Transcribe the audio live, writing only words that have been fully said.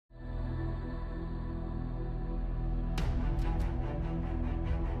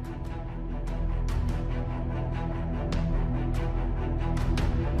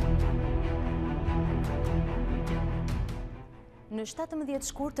Në 17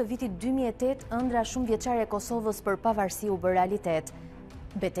 shkurt të vitit 2008, ëndra shumëvjeçare e Kosovës për pavarësi u bë realitet.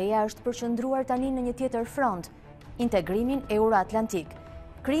 Betejë është përqendruar tani në një tjetër front, integrimin euro-atlantik.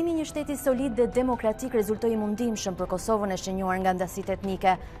 Krijimi i një shteti solid dhe demokratik rezultoi mundimshëm për Kosovën e shënjuar nga ndasitë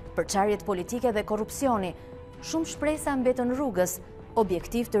etnike, përçarjet politike dhe korrupsioni. Shumë shpresa mbetën rrugës,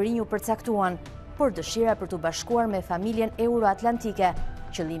 objektiv të rinj u përcaktuan, por dëshira për të bashkuar me familjen euro-atlantike,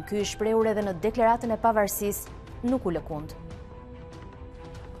 qëllim ky i shprehur edhe në deklaratën e pavarësisë, nuk u lëkund.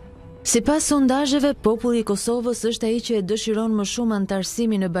 Sipas sondazheve, populli i Kosovës është ai që e dëshiron më shumë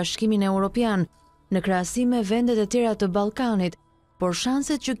antarësimin në Bashkimin Evropian, në krahasim me vendet e tjera të Ballkanit, por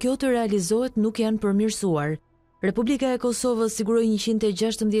shanset që kjo të realizohet nuk janë përmirësuar. Republika e Kosovës siguroi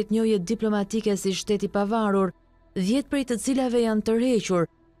 116 njohje diplomatike si shteti i pavarur, 10 prej të cilave janë tërhequr.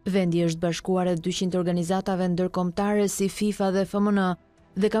 Vendi është bashkuar e 200 organizatave ndërkombëtare si FIFA dhe FMN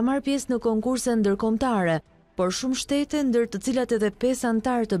dhe ka marrë pjesë në konkurse ndërkombëtare, por shumë shtete, ndër të cilat edhe 5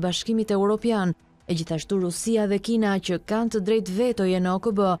 antar të Bashkimit Evropian, e gjithashtu Rusia dhe Kina që kanë të drejtë vetoje në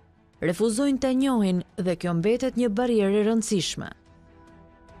OKB, refuzojnë të njohin dhe kjo mbetet një barierë e rëndësishme.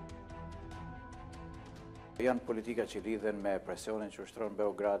 Janë politika që lidhen me presionin që ushtron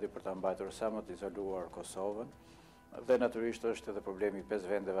Beogradi për ta mbajtur sa më të izoluar Kosovën, dhe natyrisht është edhe problemi i 5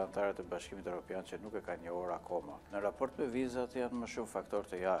 vendeve anëtare të Bashkimit Evropian që nuk e kanë njohur akoma. Në raport me vizat janë më shumë faktorë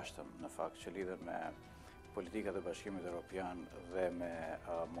të jashtëm, në fakt që lidhen me politikat e Bashkimit Evropian dhe me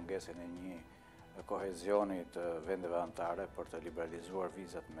mungesën e një kohezioni të vendeve anëtare për të liberalizuar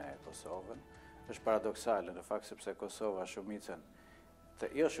vizat me Kosovën. Është paradoksale në fakt sepse Kosova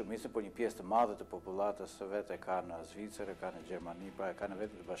jo shumicën, por një pjesë të madhe të popullatës së vet e ka në Zvicër, e ka në Gjermani, pra e ka në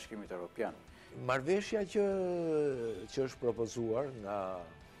vetë të Bashkimit Evropian. Marrëveshja që është propozuar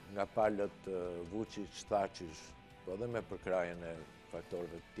nga palët Vučić, Thaçi, po dhe me përkrajen e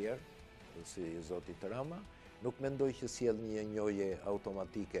faktorëve të tjerë, si zoti Rama, nuk mendoj që sjell një njohje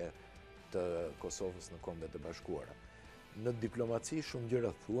automatike të Kosovës në Kombet e Bashkuara. Në diplomaci shumë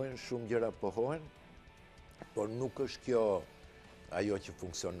gjëra thuhen, shumë gjëra pohohen, por nuk është kjo ajo që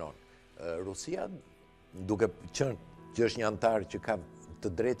funksionon. Rusia, duke qenë që është një antar që ka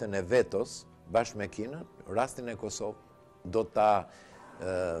të drejtën e vetos bashkë me Kinën, rastin e Kosovë do ta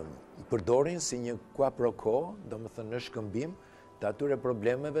përdorin si një qua pro quo, domethënë në shkëmbim të atyre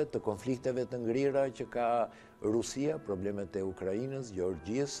problemeve, të konflikteve të ngrira që ka Rusia, problemet e Ukrainës,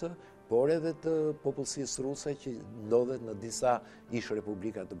 Gjeorgjisë, por edhe të popullsisë ruse që ndodhet në disa ish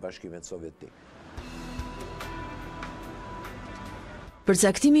republika të Bashkimit Sovjetik.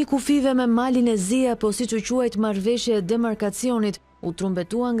 Përcaktimi i kufive me malin e zi apo siç u quajt marrëveshje e demarkacionit u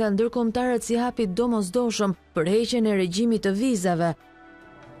trumbetua nga ndërkombëtarët si hapi domosdoshëm për heqjen e regjimit të vizave.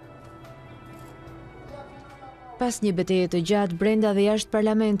 Pas një betejë të gjatë brenda dhe jashtë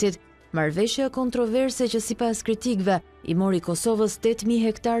parlamentit, marrëveshja kontroverse që sipas kritikëve i mori Kosovës 8.000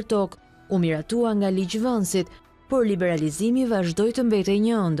 hektar tokë, u miratua nga ligjvënësit, por liberalizimi vazhdoi të mbetej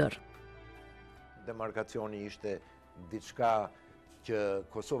një ëndër. Demarkacioni ishte diçka që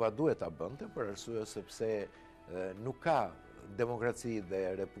Kosova duhet ta bënte për arsye sepse nuk ka demokraci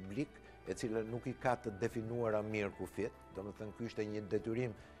dhe republikë e cila nuk i ka të definuara mirë kufit, domethënë ky ishte një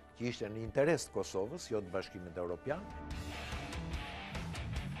detyrim që ishte në interes të Kosovës, jo të Bashkimit Evropian.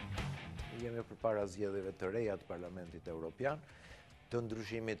 Jemi përpara zgjedhjeve të reja të Parlamentit Evropian, të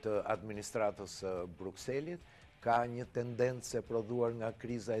ndryshimit të administratës së Brukselit, ka një tendencë e prodhuar nga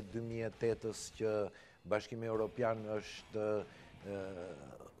kriza e 2008-s që Bashkimi Evropian është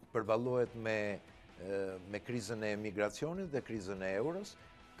përballohet me krizën e emigracionit dhe krizën e euros,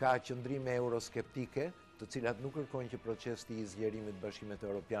 ka qëndrime euroskeptike, të cilat nuk kërkojnë që procesi i zgjerimit të Bashkimit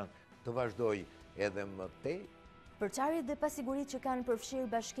Evropian të vazhdojë edhe më tej. Përçarjet dhe pasigurit që kanë përfshirë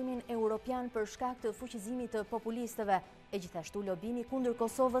Bashkimin Evropian për shkak të fuqizimit të populistëve, e gjithashtu lobimi kundër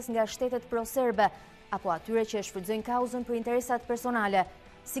Kosovës nga shtetet pro-serbe, apo atyre që e shfrytëzojnë kauzën për interesat personale,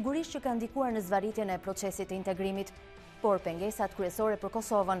 sigurisht që kanë ndikuar në zvarritjen e procesit të integrimit, por pengesat kryesore për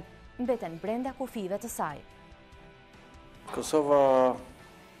Kosovën mbeten brenda kufive të saj. Kosova,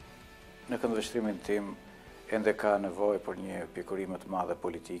 në këndvështrimin tim, ende ka nevojë për një pikurim të madhe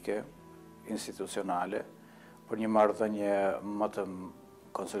politike, institucionale, për një marrëdhënie më të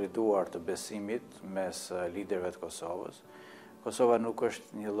konsoliduar të besimit mes liderëve të Kosovës. Kosova nuk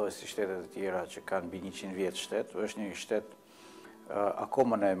është një lloj si shtetet e tjera që kanë mbi 100 vjet shtet, është një shtet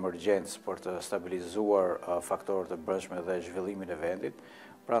akoma në emergjencë për të stabilizuar faktorët e brendshme dhe zhvillimin e vendit.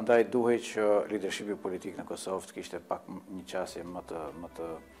 Prandaj duhet që leadershipi politik në Kosovë të kishte pak një qasje më të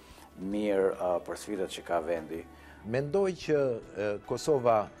mirë për sfidat që ka vendi. Mendoj që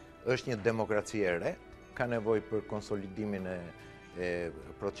Kosova është një demokraci e re, ka nevojë për konsolidimin e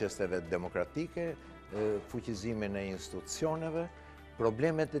proceseve demokratike, fuqizimin e institucioneve,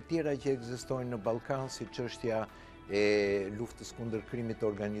 problemet e tjera që ekzistojnë në Ballkan, si çështja e luftës kundër krimit të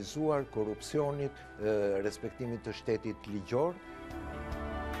organizuar, korrupsionit, respektimit të shtetit ligjor.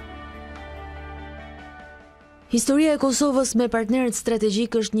 Historia e Kosovës me partnerët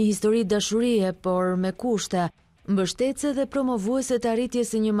strategjik është një histori dashurie, por me kushte. Mbështetëse dhe promovuese të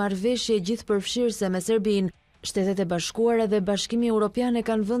arritjes së një marrëveshje gjithëpërfshirëse me Serbinë, Shtetet e Bashkuara dhe Bashkimi Evropian e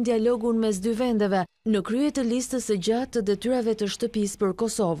kanë vënë dialogun mes dy vendeve në krye të listës së gjatë të detyrave të shtëpisë për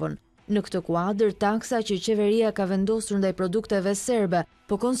Kosovën. Në këtë kuadër, taksa që qeveria ka vendosur ndaj produkteve serbe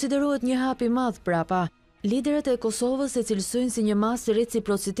po konsiderohet një hap i madh prapa. Liderët e Kosovës e cilësojnë si një masë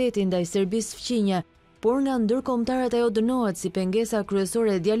reciprociteti ndaj Serbisë fqinje, por nga ndërkombëtarët ajo dënohet si pengesa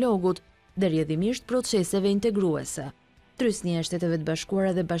kryesore e dialogut dhe rrjedhimisht proceseve integruese. Trysnia e Shteteve të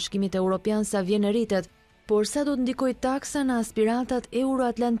Bashkuara dhe Bashkimit Evropian sa vjen e rritet, por sa do të ndikojë taksa në aspiratat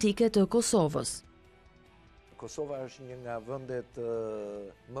euroatlantike të Kosovës. Kosova është një nga vendet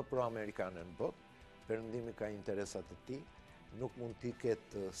më pro-amerikane në botë, Perëndimi ka interesat e tij, nuk mund t'i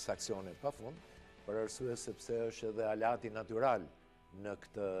ketë saksione pafund, për arsye sepse është edhe alati natyral në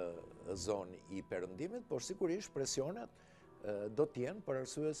këtë zonë i Perëndimit, por sigurisht presionet do t'jenë për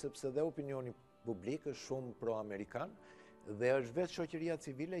arsye sepse dhe opinioni publik është shumë pro-amerikan dhe është vetë shoqëria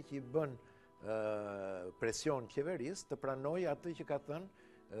civile që i bën presion qeverisë të pranojë atë që ka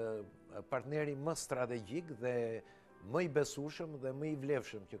thënë partneri më strategjik dhe më i besueshëm dhe më i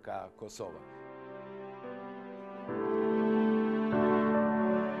vlefshëm që ka Kosova.